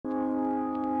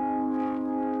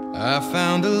I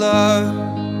found a love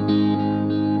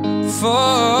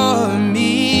for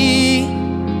me.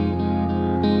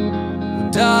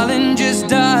 Well, darling, just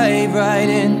dive right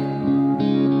in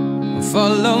and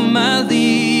follow my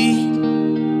lead.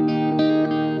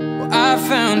 Well, I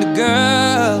found a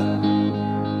girl,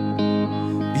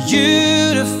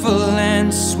 beautiful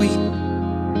and sweet.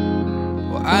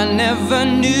 Well, I never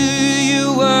knew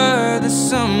you were the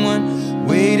someone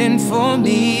waiting for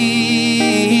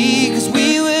me. 'Cause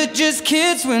we were just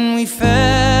kids when we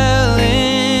fell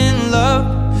in love,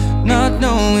 not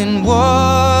knowing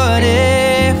what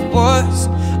it was.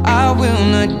 I will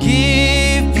not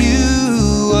give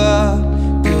you up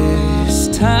this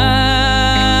time.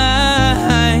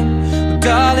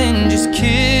 Darling, just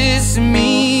kiss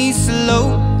me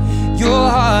slow. Your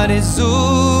heart is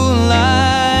all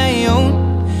I own,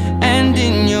 and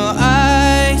in your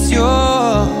eyes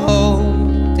you're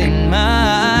holding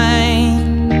mine.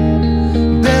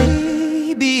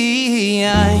 Baby,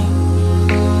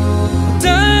 I'm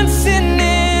dancing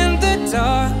in the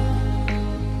dark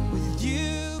with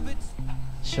you.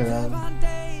 Cheryl,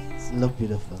 you look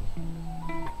beautiful.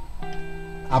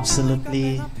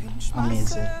 Absolutely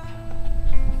amazing.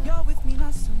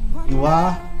 You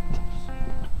are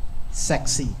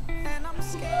sexy.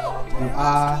 You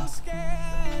are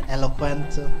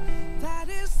eloquent. You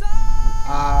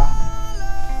are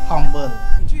humble.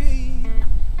 You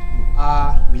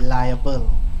are reliable.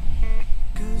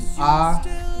 You are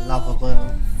lovable.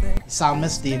 The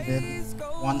psalmist David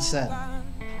once said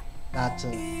that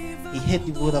he hid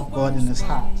the word of God in his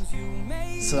heart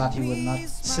so that he would not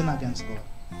sin against God.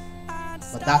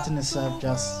 But that in itself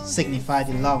just signified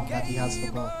the love that he has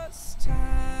for God.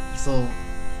 So,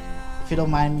 if you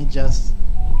don't mind me just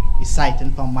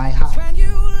reciting from my heart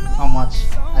how much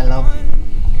I love you,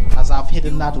 as I've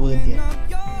hidden that word there.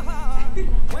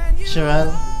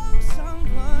 Cheryl,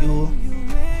 you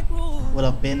would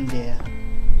have been there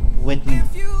with me.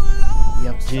 We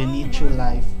have journeyed through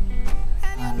life,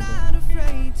 and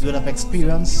you would have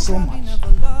experienced so much.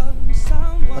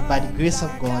 But by the grace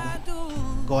of God,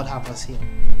 God have us here.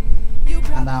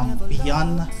 And I'm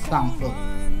beyond thankful,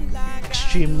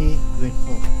 extremely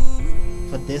grateful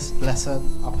for this blessed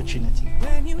opportunity.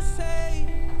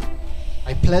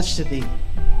 I pledge today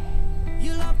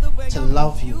to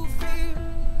love you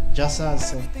just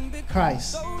as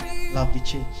Christ loved the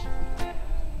church.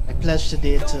 I pledge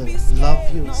today to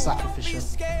love you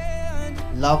sacrificially,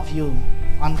 love you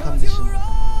unconditionally.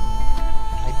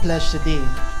 I pledge today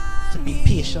to be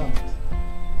patient,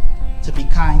 to be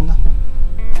kind,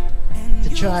 to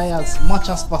try as much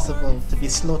as possible to be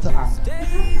slow to anger,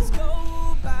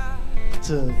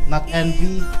 to not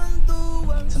envy,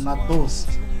 to not boast,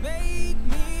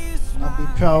 to not be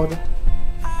proud.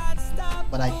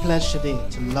 But I pledge today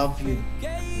to love you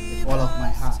with all of my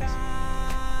heart.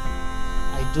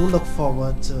 I do look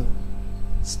forward to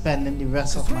spending the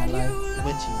rest of my life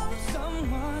with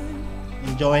you,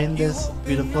 enjoying this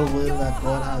beautiful world that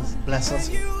God has blessed us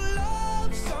with,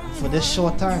 for this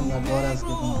short time that God has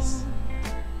given us.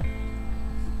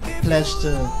 I pledge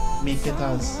to make it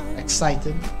as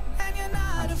exciting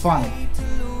and fun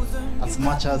as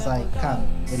much as I can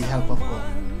with the help of God.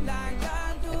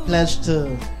 I pledge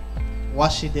to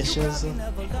wash the dishes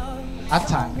at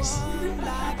times,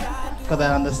 because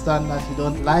I understand that you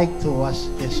don't like to wash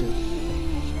dishes,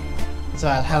 so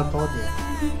I'll help out there.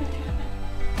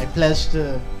 I pledge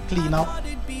to clean up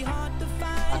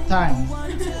at times,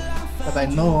 because I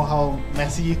know how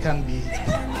messy you can be,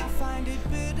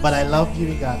 but I love you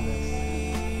regardless.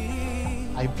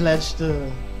 I pledge to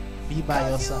be by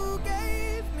your side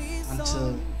and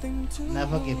to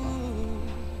never give up,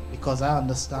 because I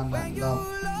understand that love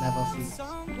never fails.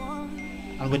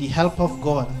 And with the help of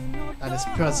God that is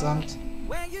present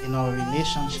in our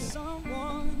relationship,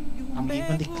 I'm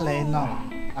even declaring now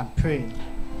and praying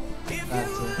that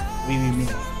we will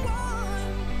meet.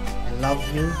 I love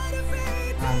you,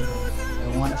 and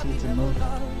I want you to know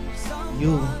that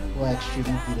you were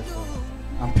extremely beautiful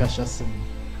and precious to me.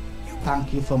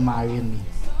 Thank you for marrying me.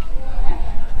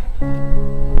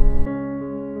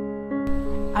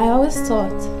 I always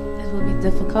thought it would be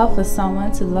difficult for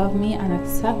someone to love me and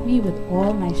accept me with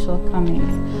all my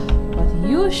shortcomings, but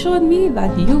you showed me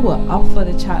that you were up for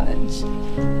the challenge.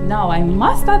 Now I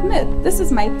must admit, this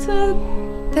is my third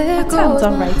attempt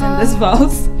on writing this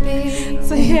vows.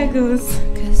 So here goes.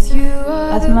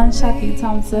 Atman Shaki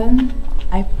Thompson,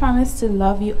 I promise to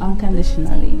love you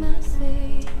unconditionally,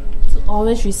 to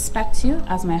always respect you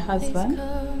as my husband.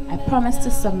 I promise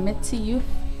to submit to you,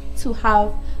 to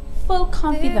have full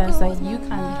confidence that you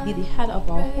can be the head of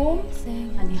our home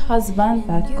and the husband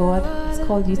that God has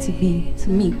called you to be to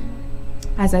me.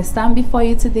 As I stand before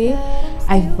you today,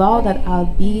 I vow that I'll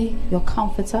be your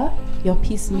comforter, your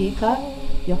peacemaker,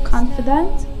 your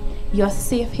confidant, your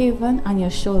safe haven, and your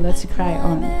shoulder to cry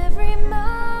on.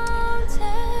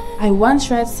 I once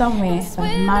read somewhere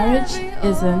that marriage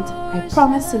isn't I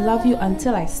promise to love you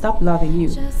until I stop loving you,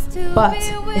 but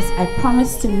it's I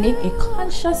promise to make a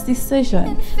conscious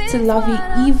decision to love you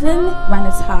even when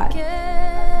it's hard.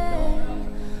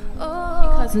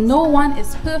 Because no one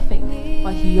is perfect,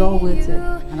 but you're worth it.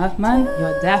 And Othman,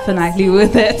 you're definitely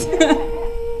worth it.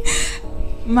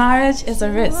 Marriage is a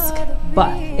risk,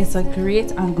 but it's a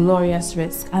great and glorious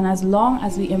risk. And as long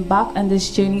as we embark on this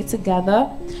journey together,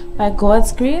 by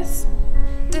God's grace,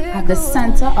 at the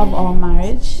center of our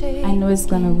marriage, I know it's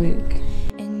gonna work.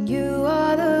 And you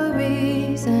are the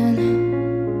reason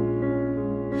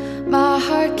my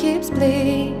heart keeps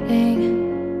bleeding.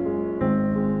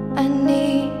 I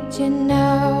need you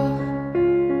now.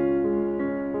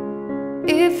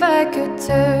 If I could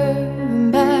turn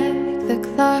back the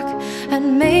clock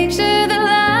and make sure the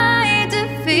light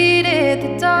defeated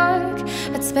the dark,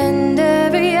 I'd spend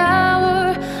every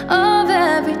hour of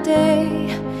every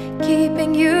day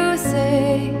keeping you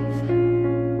safe.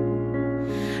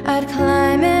 I'd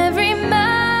climb every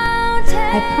mountain.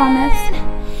 I promise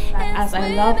that as I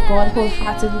love God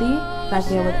wholeheartedly, that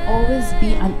there would always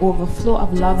be an overflow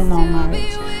of love in our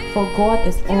marriage. For God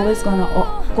is gonna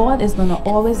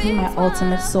always be my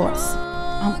ultimate source.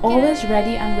 I'm always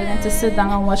ready and willing to sit down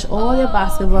and watch all your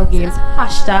basketball games.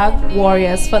 Hashtag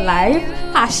Warriors for Life.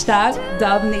 Hashtag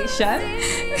Dub Nation.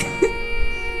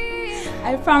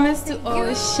 I promise to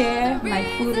always share my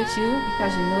food with you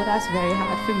because you know that's very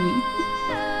hard for me.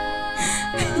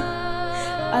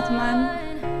 Othman,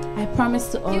 I promise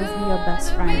to always be your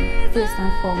best friend, first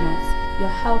and foremost,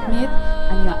 your helpmate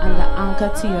and your anchor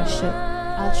to your ship.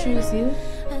 I'll choose you.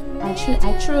 I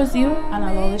chose you, and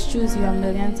I'll always choose you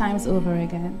 1,000,000 times over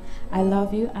again. I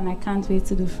love you, and I can't wait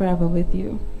to do forever with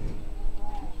you.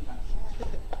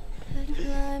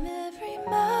 Climb every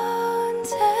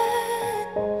mountain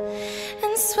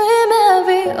and swim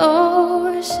every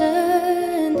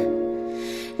ocean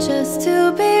just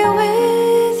to be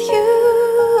with you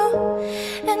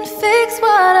and fix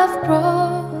what I've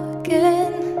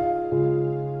broken.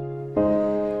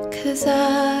 'Cause I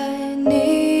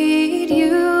need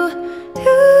you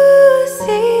to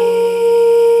see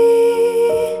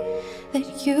that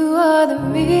you are the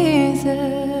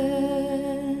reason.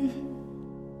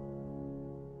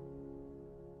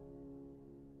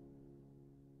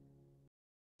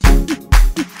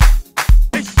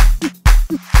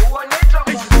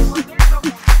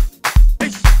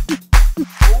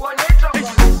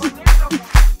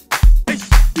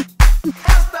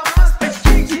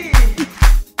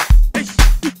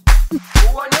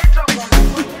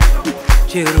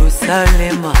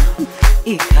 Jerusalema,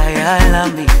 ikhaya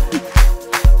lami,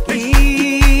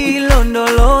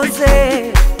 ilondoloze,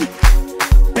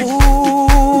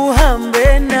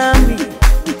 uhambe nami,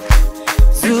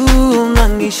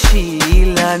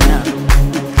 zungangishilana.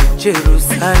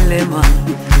 Jerusalema,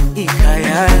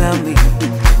 ikhaya lami,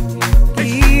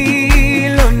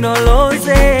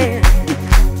 ilondoloze,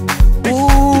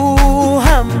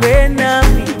 uhambe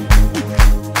nami,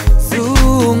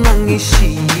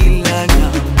 zungangishilana.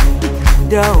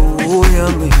 Dawo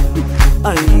yami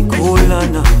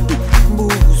ayikholana,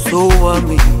 buso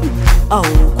wami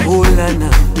awukholana.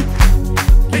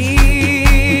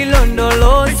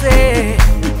 Ilondoloze,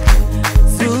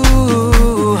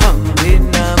 zuhambe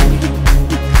nami.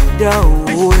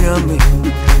 Dawo yami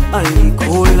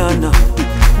ayikholana,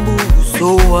 buso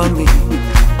wami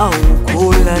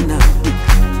awukholana.